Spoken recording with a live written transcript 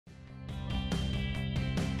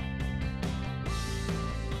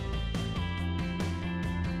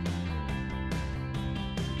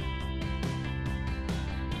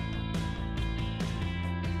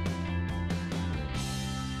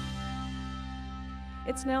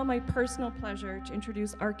It's now my personal pleasure to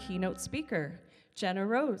introduce our keynote speaker, Jenna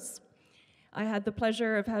Rose. I had the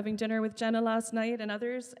pleasure of having dinner with Jenna last night and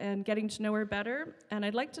others and getting to know her better, and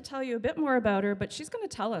I'd like to tell you a bit more about her, but she's going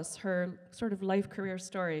to tell us her sort of life career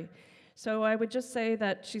story. So I would just say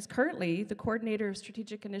that she's currently the coordinator of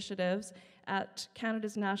strategic initiatives at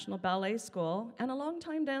Canada's National Ballet School and a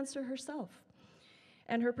longtime dancer herself.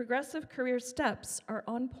 And her progressive career steps are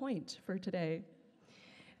on point for today.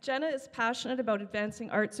 Jenna is passionate about advancing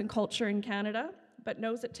arts and culture in Canada, but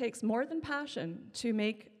knows it takes more than passion to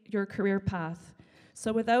make your career path.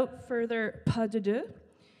 So without further pas de deux,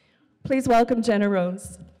 please welcome Jenna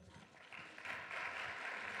Rose.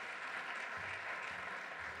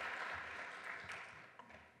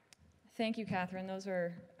 Thank you, Catherine. Those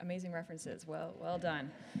were amazing references. Well done.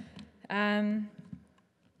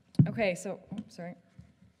 Okay, so, sorry.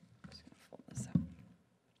 Just gonna fold this up.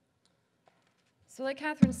 So like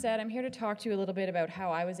Catherine said, I'm here to talk to you a little bit about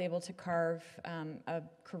how I was able to carve a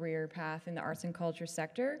career path in the arts and culture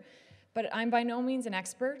sector. But I'm by no means an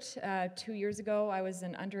expert. 2 years ago, I was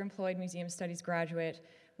an underemployed museum studies graduate,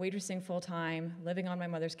 waitressing full-time, living on my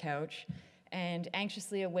mother's couch, and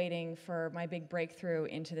anxiously awaiting for my big breakthrough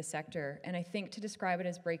into the sector. And I think to describe it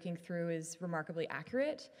as breaking through is remarkably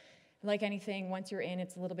accurate. Like anything, once you're in,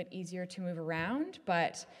 it's a little bit easier to move around,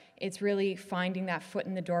 but it's really finding that foot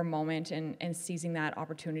in the door moment and seizing that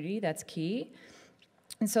opportunity that's key.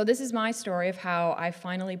 And so this is my story of how I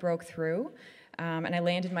finally broke through, and I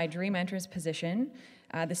landed my dream entrance position,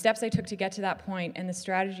 the steps I took to get to that point, and the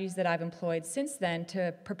strategies that I've employed since then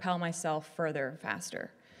to propel myself further, faster.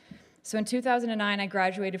 So in 2009, I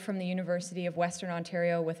graduated from the University of Western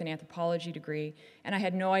Ontario with an anthropology degree, and I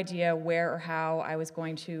had no idea where or how I was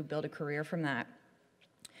going to build a career from that.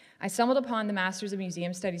 I stumbled upon the Masters of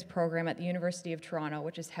Museum Studies program at the University of Toronto,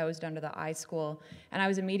 which is housed under the I School, and I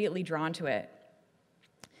was immediately drawn to it.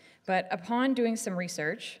 But upon doing some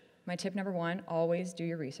research, my tip number one, always do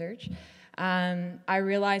your research, I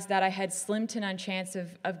realized that I had slim to none chance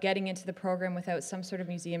of getting into the program without some sort of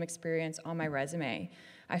museum experience on my resume.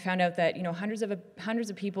 I found out that hundreds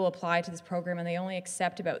of people apply to this program and they only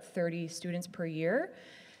accept about 30 students per year.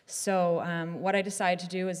 So what I decided to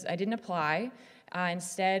do is I didn't apply.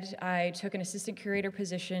 Instead, I took an assistant curator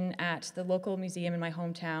position at the local museum in my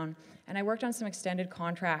hometown, and I worked on some extended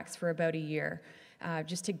contracts for about a year.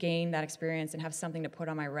 Just to gain that experience and have something to put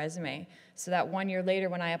on my resume, so that 1 year later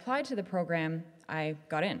when I applied to the program, I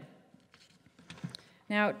got in.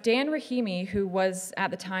 Now, Dan Rahimi, who was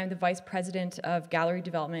at the time the Vice President of Gallery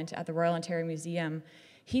Development at the Royal Ontario Museum,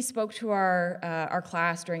 he spoke to our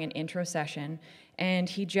class during an intro session, and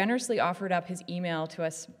he generously offered up his email to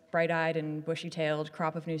us bright-eyed and bushy-tailed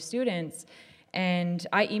crop of new students, and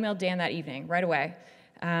I emailed Dan that evening, right away.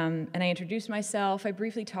 And I introduced myself. I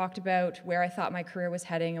briefly talked about where I thought my career was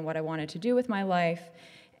heading and what I wanted to do with my life.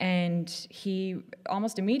 And he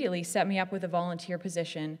almost immediately set me up with a volunteer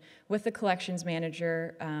position with the collections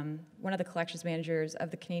manager, one of the collections managers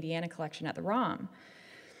of the Canadiana collection at the ROM.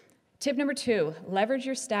 Tip number two, leverage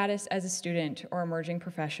your status as a student or emerging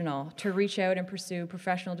professional to reach out and pursue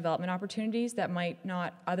professional development opportunities that might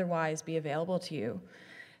not otherwise be available to you.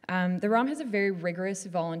 The ROM has a very rigorous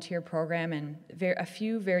volunteer program and a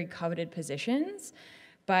few very coveted positions,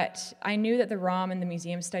 but I knew that the ROM and the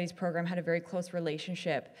Museum Studies program had a very close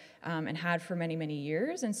relationship and had for many, many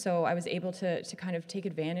years, and so I was able to kind of take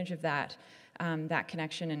advantage of that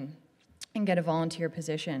connection and get a volunteer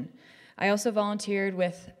position. I also volunteered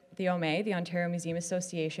with the OMA, the Ontario Museum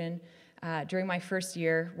Association, during my first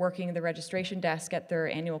year working the registration desk at their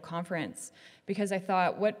annual conference, because I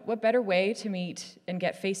thought, what better way to meet and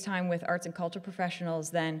get face time with arts and culture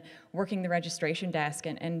professionals than working the registration desk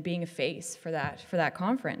and being a face for that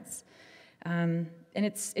conference. And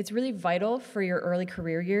it's really vital for your early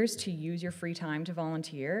career years to use your free time to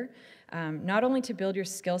volunteer, not only to build your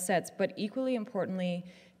skill sets, but equally importantly,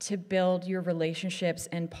 to build your relationships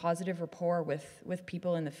and positive rapport with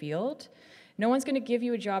people in the field. No one's going to give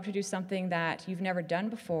you a job to do something that you've never done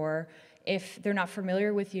before if they're not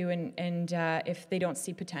familiar with you and if they don't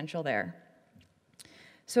see potential there.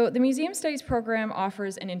 So the Museum Studies program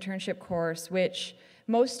offers an internship course which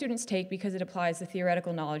most students take because it applies the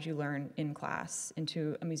theoretical knowledge you learn in class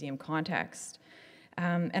into a museum context.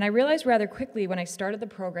 And I realized rather quickly when I started the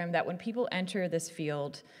program that when people enter this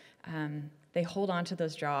field, they hold on to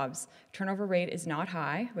those jobs. Turnover rate is not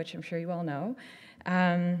high, which I'm sure you all know.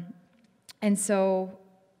 And so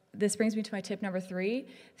this brings me to my tip number three,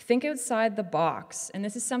 think outside the box. And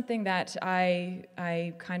this is something that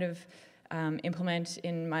I kind of implement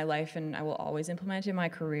in my life, and I will always implement in my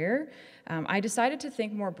career. I decided to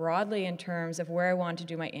think more broadly in terms of where I wanted to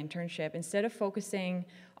do my internship. Instead of focusing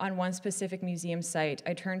on one specific museum site,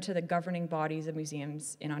 I turned to the governing bodies of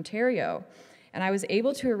museums in Ontario. And I was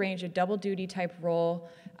able to arrange a double duty type role,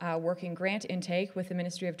 working grant intake with the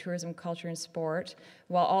Ministry of Tourism, Culture and Sport,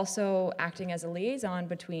 while also acting as a liaison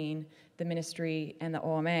between the ministry and the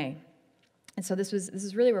OMA. And so this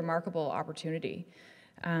is really a remarkable opportunity.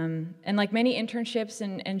 And like many internships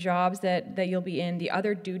and jobs that you'll be in, the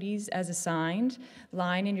other duties as assigned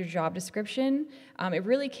line in your job description, it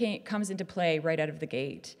really comes into play right out of the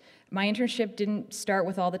gate. My internship didn't start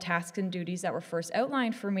with all the tasks and duties that were first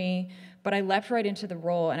outlined for me, but I leapt right into the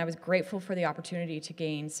role, and I was grateful for the opportunity to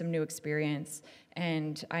gain some new experience,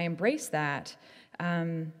 and I embraced that.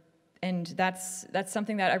 And that's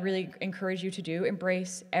something that I really encourage you to do.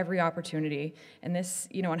 Embrace every opportunity. And this,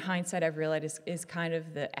 in hindsight, I've realized is kind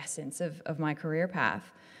of the essence of my career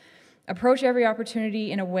path. Approach every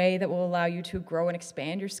opportunity in a way that will allow you to grow and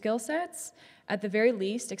expand your skill sets. At the very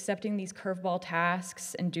least, accepting these curveball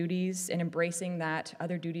tasks and duties and embracing that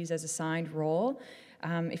other duties as assigned role.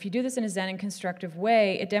 If you do this in a zen and constructive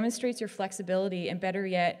way, it demonstrates your flexibility and, better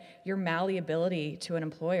yet, your malleability to an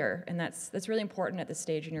employer, and that's really important at this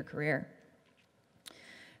stage in your career.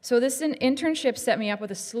 So this internship set me up with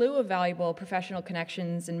a slew of valuable professional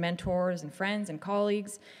connections and mentors and friends and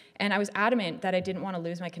colleagues, and I was adamant that I didn't want to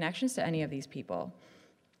lose my connections to any of these people.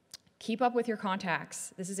 Keep up with your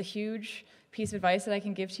contacts. This is a huge piece of advice that I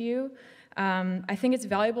can give to you. I think it's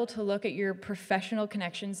valuable to look at your professional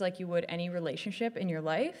connections like you would any relationship in your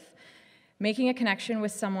life. Making a connection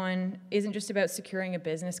with someone isn't just about securing a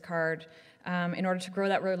business card. In order to grow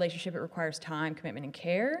that relationship, it requires time, commitment, and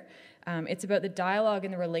care. It's about the dialogue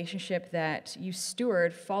in the relationship that you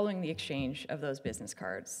steward following the exchange of those business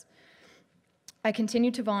cards. I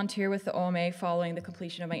continued to volunteer with the OMA following the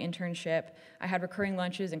completion of my internship. I had recurring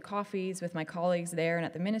lunches and coffees with my colleagues there and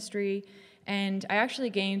at the ministry, and I actually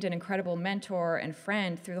gained an incredible mentor and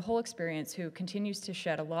friend through the whole experience who continues to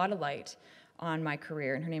shed a lot of light on my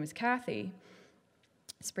career, and her name is Kathy.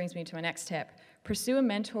 This brings me to my next tip. Pursue a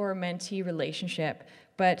mentor-mentee relationship,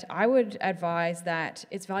 but I would advise that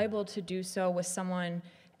it's valuable to do so with someone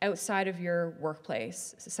outside of your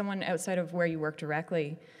workplace, someone outside of where you work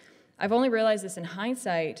directly. I've only realized this in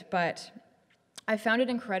hindsight, but I found it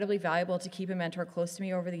incredibly valuable to keep a mentor close to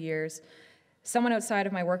me over the years, someone outside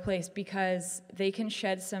of my workplace, because they can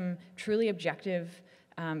shed some truly objective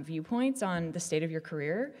viewpoints on the state of your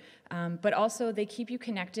career, but also they keep you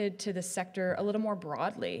connected to the sector a little more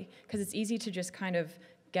broadly, because it's easy to just kind of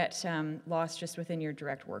get lost just within your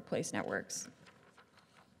direct workplace networks.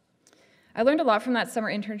 I learned a lot from that summer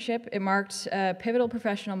internship. It marked a pivotal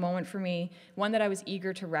professional moment for me, one that I was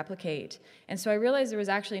eager to replicate. And so I realized there was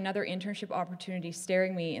actually another internship opportunity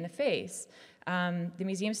staring me in the face. The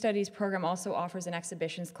Museum Studies program also offers an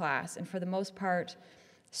exhibitions class, and for the most part,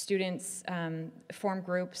 students form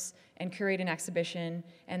groups and curate an exhibition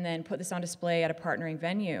and then put this on display at a partnering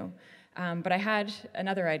venue. But I had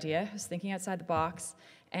another idea. I was thinking outside the box,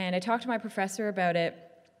 and I talked to my professor about it,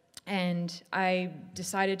 and I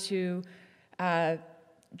decided to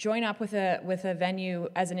join up with a venue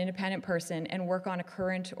as an independent person and work on a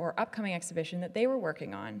current or upcoming exhibition that they were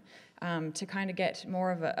working on, to kind of get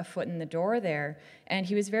more of a foot in the door there. And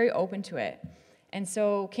he was very open to it. And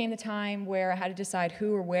so came the time where I had to decide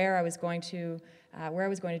who or where I was going to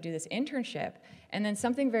do this internship. And then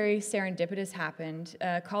something very serendipitous happened.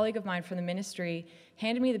 A colleague of mine from the ministry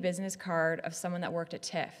handed me the business card of someone that worked at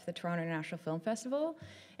TIFF, the Toronto International Film Festival,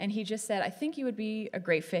 and he just said, "I think you would be a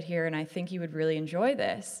great fit here, and I think you would really enjoy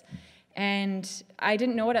this." And I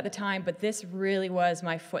didn't know it at the time, but this really was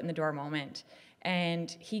my foot in the door moment. And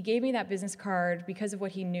he gave me that business card because of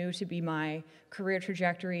what he knew to be my career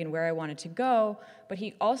trajectory and where I wanted to go, but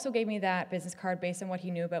he also gave me that business card based on what he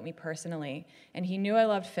knew about me personally. And he knew I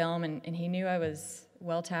loved film, and he knew I was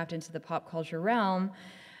well tapped into the pop culture realm.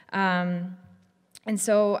 And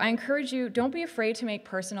so I encourage you, don't be afraid to make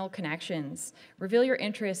personal connections. Reveal your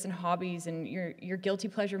interests and hobbies and your guilty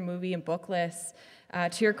pleasure movie and book lists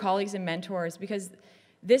to your colleagues and mentors, because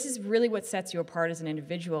this is really what sets you apart as an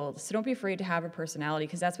individual. So don't be afraid to have a personality,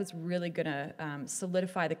 because that's what's really going to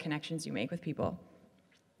solidify the connections you make with people.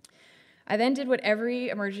 I then did what every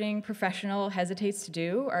emerging professional hesitates to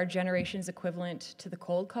do, our generation's equivalent to the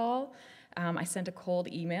cold call. I sent a cold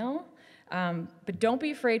email. But don't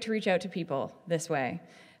be afraid to reach out to people this way.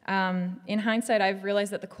 In hindsight, I've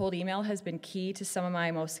realized that the cold email has been key to some of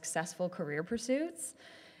my most successful career pursuits.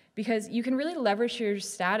 because you can really leverage your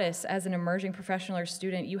status as an emerging professional or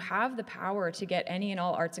student. You have the power to get any and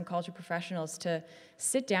all arts and culture professionals to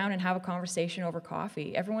sit down and have a conversation over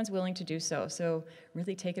coffee. Everyone's willing to do so, so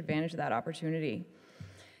really take advantage of that opportunity.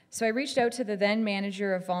 So I reached out to the then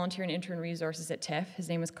manager of volunteer and intern resources at TIFF. His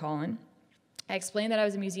name was Colin. I explained that I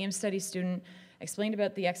was a museum studies student, I explained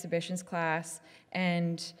about the exhibitions class,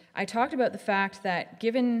 and I talked about the fact that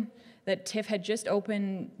given that TIFF had just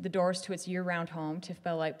opened the doors to its year-round home, TIFF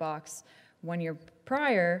Bell Lightbox, 1 year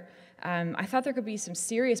prior, I thought there could be some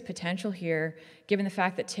serious potential here, given the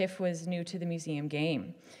fact that TIFF was new to the museum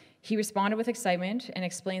game. He responded with excitement and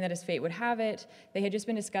explained that as fate would have it, they had just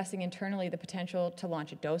been discussing internally the potential to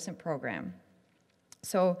launch a docent program.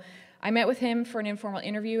 So I met with him for an informal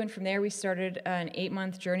interview, and from there we started an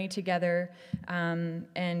 8-month journey together,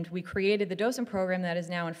 and we created the docent program that is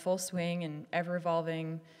now in full swing and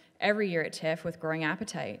ever-evolving every year at TIFF with growing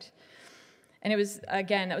appetite. And it was,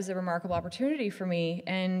 again, that was a remarkable opportunity for me,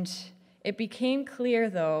 and it became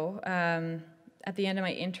clear, though, at the end of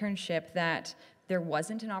my internship that there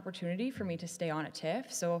wasn't an opportunity for me to stay on at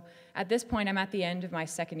TIFF. So at this point, I'm at the end of my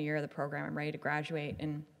 2nd year of the program. I'm ready to graduate,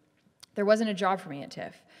 and there wasn't a job for me at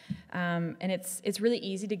TIFF. And it's really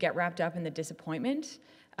easy to get wrapped up in the disappointment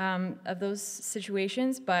of those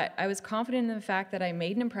situations, but I was confident in the fact that I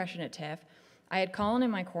made an impression at TIFF. I had Colin in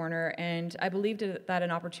my corner, and I believed that an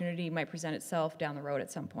opportunity might present itself down the road at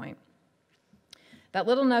some point. That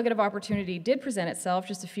little nugget of opportunity did present itself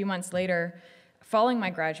just a few months later. Following my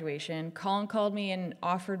graduation, Colin called me and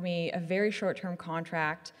offered me a very short-term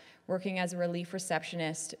contract working as a relief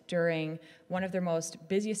receptionist during one of their most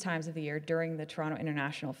busiest times of the year, during the Toronto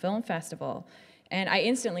International Film Festival. And I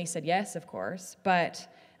instantly said yes, of course, but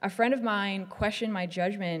a friend of mine questioned my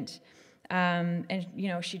judgment. And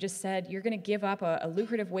she just said, "You're going to give up a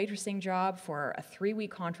lucrative waitressing job for a 3-week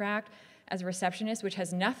contract as a receptionist, which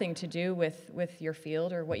has nothing to do with your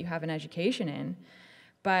field or what you have an education in."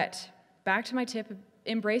 But back to my tip,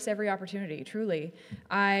 embrace every opportunity, truly.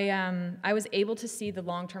 I was able to see the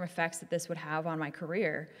long-term effects that this would have on my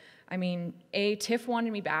career. I mean, A, TIFF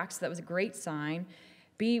wanted me back, so that was a great sign.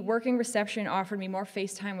 B, working reception offered me more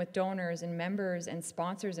face time with donors and members and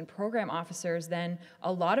sponsors and program officers than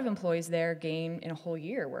a lot of employees there gain in a whole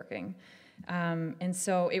year working. And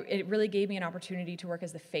so it really gave me an opportunity to work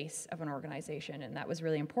as the face of an organization, and that was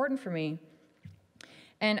really important for me.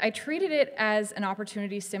 And I treated it as an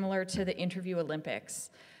opportunity similar to the interview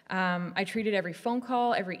Olympics. I treated every phone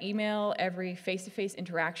call, every email, every face-to-face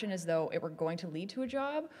interaction as though it were going to lead to a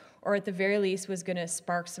job, or at the very least was going to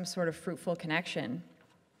spark some sort of fruitful connection.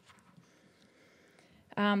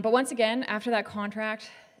 But once again, after that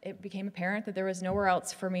contract, it became apparent that there was nowhere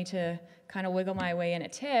else for me to kind of wiggle my way in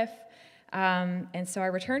at TIFF. And so I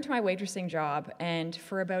returned to my waitressing job, and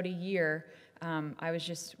for about a year, I was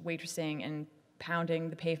just waitressing and pounding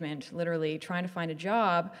the pavement, literally trying to find a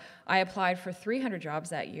job. I applied for 300 jobs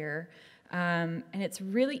that year, and it's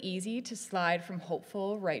really easy to slide from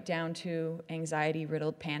hopeful right down to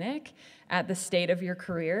anxiety-riddled panic at the state of your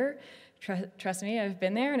career. Trust me, I've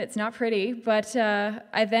been there, and it's not pretty, but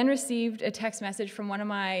I then received a text message from one of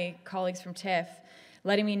my colleagues from TIFF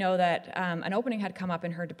letting me know that an opening had come up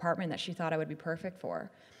in her department that she thought I would be perfect for.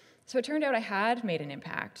 So it turned out I had made an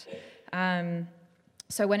impact.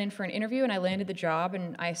 So I went in for an interview, and I landed the job,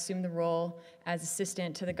 and I assumed the role as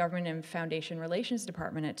assistant to the Government and Foundation Relations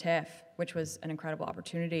Department at TIFF, which was an incredible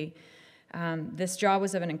opportunity. This job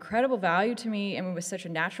was of an incredible value to me, and it was such a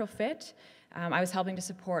natural fit. I was helping to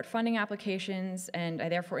support funding applications, and I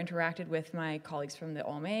therefore interacted with my colleagues from the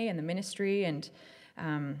OMA and the ministry, and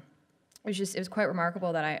it was quite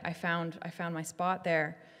remarkable that I found my spot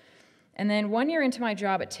there. And then 1 year into my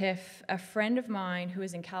job at TIFF, a friend of mine who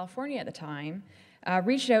was in California at the time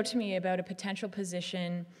reached out to me about a potential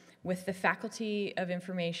position with the Faculty of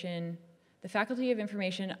Information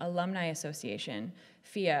Alumni Association,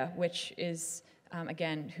 FIA, which is,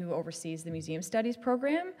 again, who oversees the Museum Studies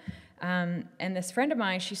program. And this friend of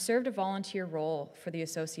mine, she served a volunteer role for the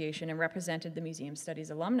association and represented the Museum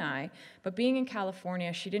Studies alumni, but being in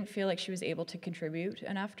California, she didn't feel like she was able to contribute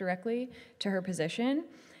enough directly to her position.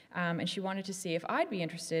 And she wanted to see if I'd be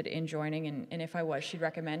interested in joining, and if I was, she'd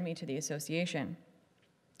recommend me to the association.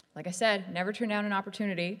 Like I said, never turned down an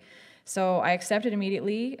opportunity, so I accepted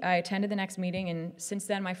immediately. I attended the next meeting, and since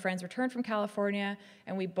then my friends returned from California,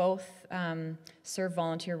 and we both serve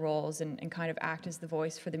volunteer roles and kind of act as the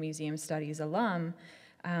voice for the Museum Studies alum.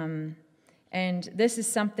 And this is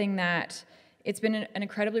something that it's been an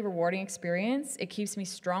incredibly rewarding experience. It keeps me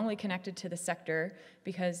strongly connected to the sector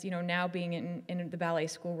because, now being in the ballet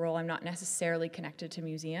school role, I'm not necessarily connected to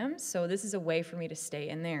museums, so this is a way for me to stay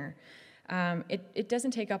in there. It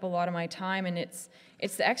doesn't take up a lot of my time, and it's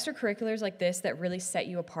the extracurriculars like this that really set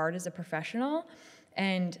you apart as a professional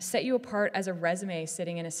and set you apart as a resume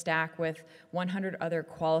sitting in a stack with 100 other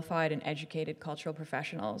qualified and educated cultural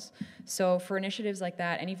professionals. So for initiatives like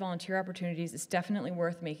that, any volunteer opportunities, it's definitely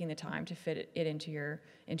worth making the time to fit it into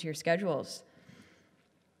your schedules.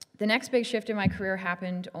 The next big shift in my career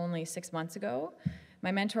happened only 6 months ago.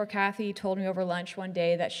 My mentor, Kathy, told me over lunch one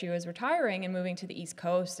day that she was retiring and moving to the East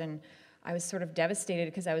Coast, and I was sort of devastated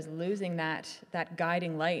because I was losing that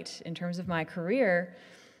guiding light in terms of my career.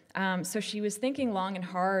 So she was thinking long and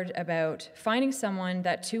hard about finding someone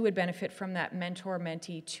that too would benefit from that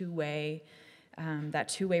mentor-mentee two-way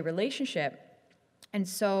relationship. And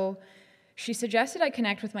so she suggested I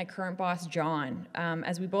connect with my current boss, John,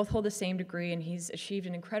 as we both hold the same degree and he's achieved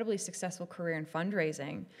an incredibly successful career in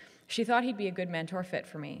fundraising. She thought he'd be a good mentor fit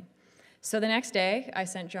for me. So the next day, I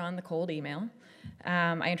sent John the cold email.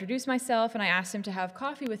 I introduced myself and I asked him to have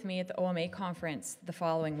coffee with me at the OMA conference the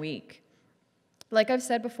following week. Like I've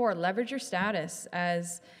said before, leverage your status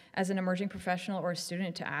as an emerging professional or a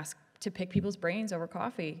student to pick people's brains over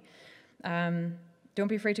coffee. Don't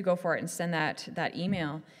be afraid to go for it and send that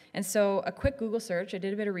email. And so a quick Google search, I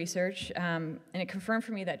did a bit of research, and it confirmed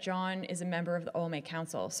for me that John is a member of the OMA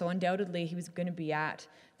Council. So undoubtedly he was going to be at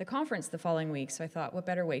the conference the following week. So I thought, what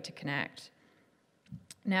better way to connect?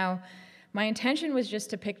 Now, my intention was just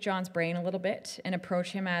to pick John's brain a little bit and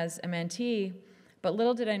approach him as a mentee. But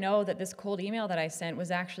little did I know that this cold email that I sent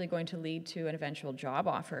was actually going to lead to an eventual job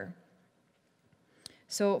offer.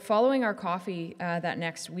 So following our coffee that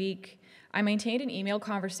next week, I maintained an email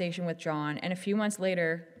conversation with John, and a few months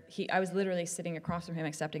later, I was literally sitting across from him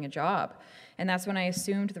accepting a job. And that's when I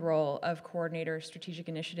assumed the role of Coordinator of Strategic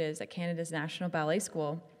Initiatives at Canada's National Ballet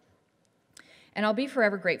School. And I'll be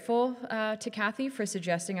forever grateful to Kathy for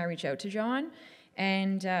suggesting I reach out to John.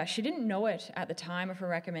 And she didn't know it at the time of her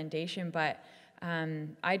recommendation, but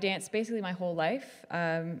I danced basically my whole life.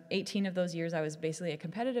 18 of those years I was basically a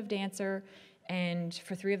competitive dancer, and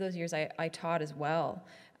for 3 of those years I taught as well.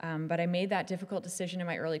 But I made that difficult decision in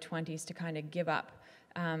my early 20s to kind of give up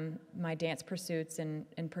my dance pursuits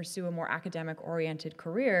and pursue a more academic-oriented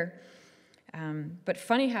career. But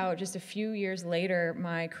funny how just a few years later,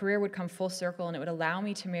 my career would come full circle and it would allow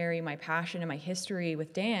me to marry my passion and my history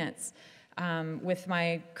with dance with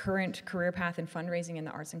my current career path in fundraising in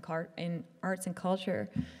the arts and culture.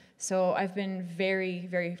 So I've been very,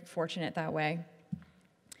 very fortunate that way.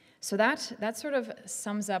 So that sort of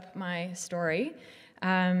sums up my story.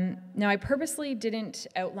 Now, I purposely didn't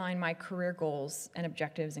outline my career goals and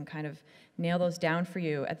objectives and kind of nail those down for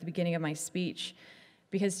you at the beginning of my speech,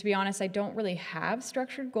 because to be honest, I don't really have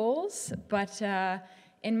structured goals, but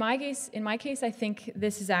in my case, I think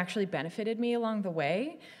this has actually benefited me along the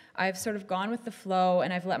way. I've sort of gone with the flow,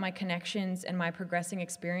 and I've let my connections and my progressing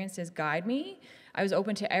experiences guide me. I was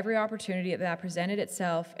open to every opportunity that presented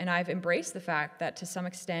itself, and I've embraced the fact that to some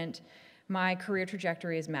extent, my career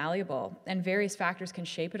trajectory is malleable, and various factors can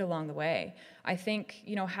shape it along the way. I think,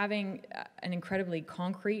 having an incredibly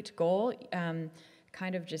concrete goal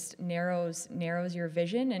kind of just narrows your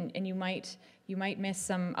vision, and you might miss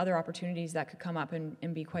some other opportunities that could come up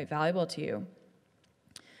and be quite valuable to you.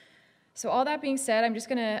 So all that being said, I'm just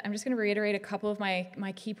gonna reiterate a couple of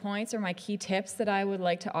my key points or my key tips that I would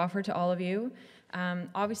like to offer to all of you.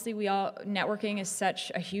 Obviously, networking is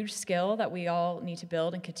such a huge skill that we all need to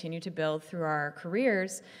build and continue to build through our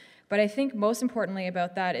careers. But I think most importantly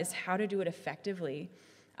about that is how to do it effectively.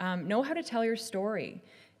 Know how to tell your story.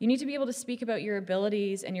 You need to be able to speak about your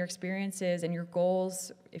abilities and your experiences and your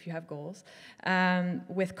goals, if you have goals,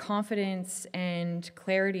 with confidence and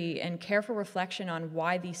clarity and careful reflection on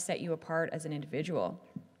why these set you apart as an individual.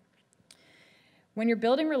 When you're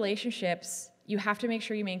building relationships, you have to make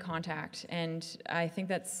sure you maintain contact, and I think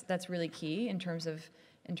that's really key in terms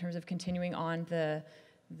of continuing on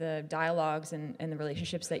the dialogues and the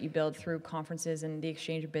relationships that you build through conferences and the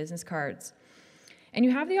exchange of business cards. And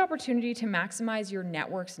you have the opportunity to maximize your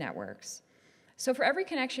networks. So for every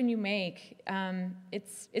connection you make,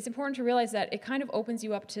 it's important to realize that it kind of opens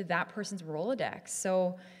you up to that person's Rolodex.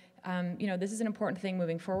 So this is an important thing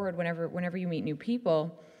moving forward whenever you meet new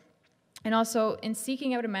people. And also, in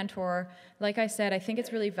seeking out a mentor, like I said, I think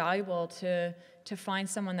it's really valuable to find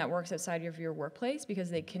someone that works outside of your workplace, because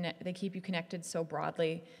they keep you connected so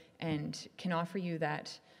broadly and can offer you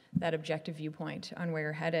that objective viewpoint on where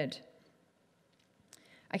you're headed.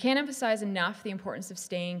 I can't emphasize enough the importance of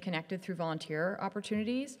staying connected through volunteer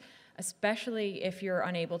opportunities, especially if you're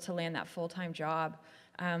unable to land that full-time job.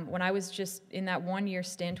 When I was just in that 1-year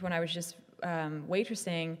stint, when I was just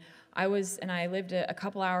waitressing, and I lived a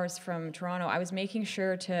couple hours from Toronto, I was making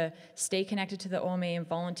sure to stay connected to the OMA and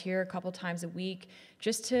volunteer a couple times a week,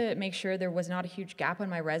 just to make sure there was not a huge gap on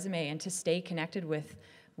my resume and to stay connected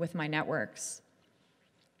with my networks.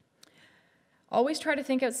 Always try to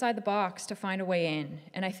think outside the box to find a way in,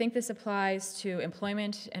 and I think this applies to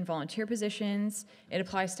employment and volunteer positions. It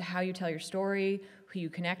applies to how you tell your story, who you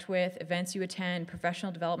connect with, events you attend,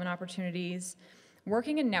 professional development opportunities.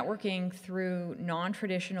 Working and networking through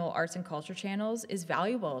non-traditional arts and culture channels is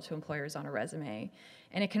valuable to employers on a resume,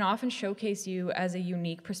 and it can often showcase you as a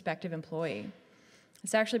unique prospective employee.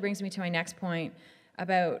 This actually brings me to my next point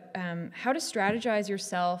about how to strategize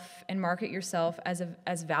yourself and market yourself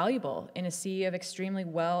as valuable in a sea of extremely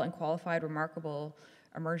well and qualified, remarkable,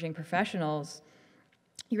 emerging professionals.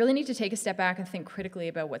 You really need to take a step back and think critically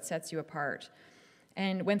about what sets you apart.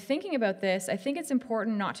 And when thinking about this, I think it's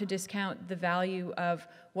important not to discount the value of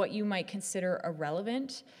what you might consider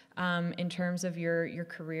irrelevant in terms of your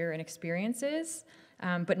career and experiences,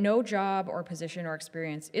 but no job or position or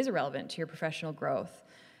experience is irrelevant to your professional growth.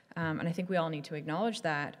 And I think we all need to acknowledge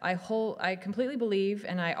that. I completely believe,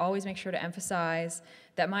 and I always make sure to emphasize,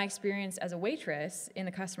 that my experience as a waitress in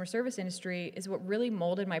the customer service industry is what really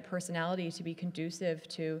molded my personality to be conducive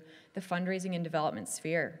to the fundraising and development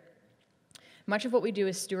sphere. Much of what we do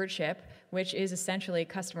is stewardship, which is essentially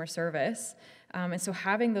customer service, and so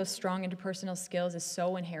having those strong interpersonal skills is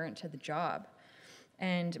so inherent to the job.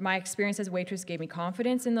 And my experience as a waitress gave me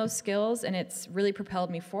confidence in those skills, and it's really propelled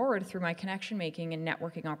me forward through my connection making and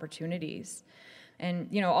networking opportunities. And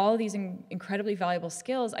all of these incredibly valuable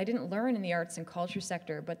skills I didn't learn in the arts and culture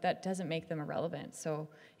sector, but that doesn't make them irrelevant. So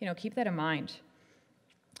keep that in mind.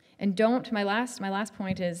 And my last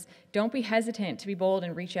point is, don't be hesitant to be bold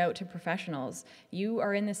and reach out to professionals. You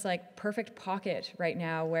are in this perfect pocket right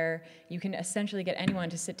now where you can essentially get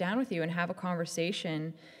anyone to sit down with you and have a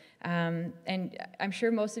conversation. And I'm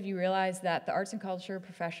sure most of you realize that the arts and culture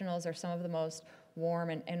professionals are some of the most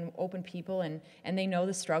warm and open people, and they know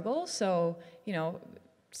the struggle. So,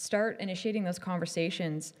 start initiating those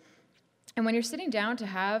conversations. And when you're sitting down to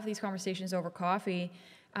have these conversations over coffee,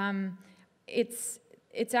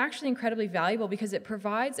 it's actually incredibly valuable because it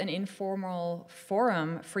provides an informal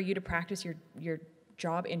forum for you to practice your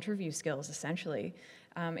job interview skills, essentially.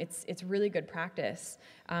 It's really good practice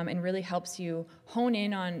and really helps you hone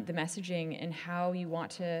in on the messaging and how you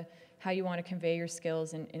want to convey your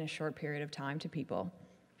skills in a short period of time to people.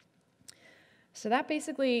 So that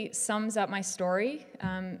basically sums up my story.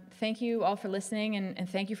 Thank you all for listening, and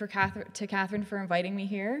thank you to Catherine for inviting me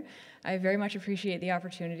here. I very much appreciate the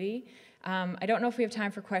opportunity. I don't know if we have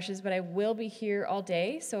time for questions, but I will be here all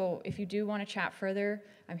day. So if you do want to chat further,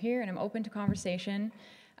 I'm here and I'm open to conversation.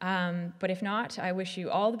 But if not, I wish you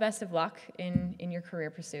all the best of luck in your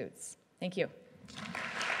career pursuits. Thank you.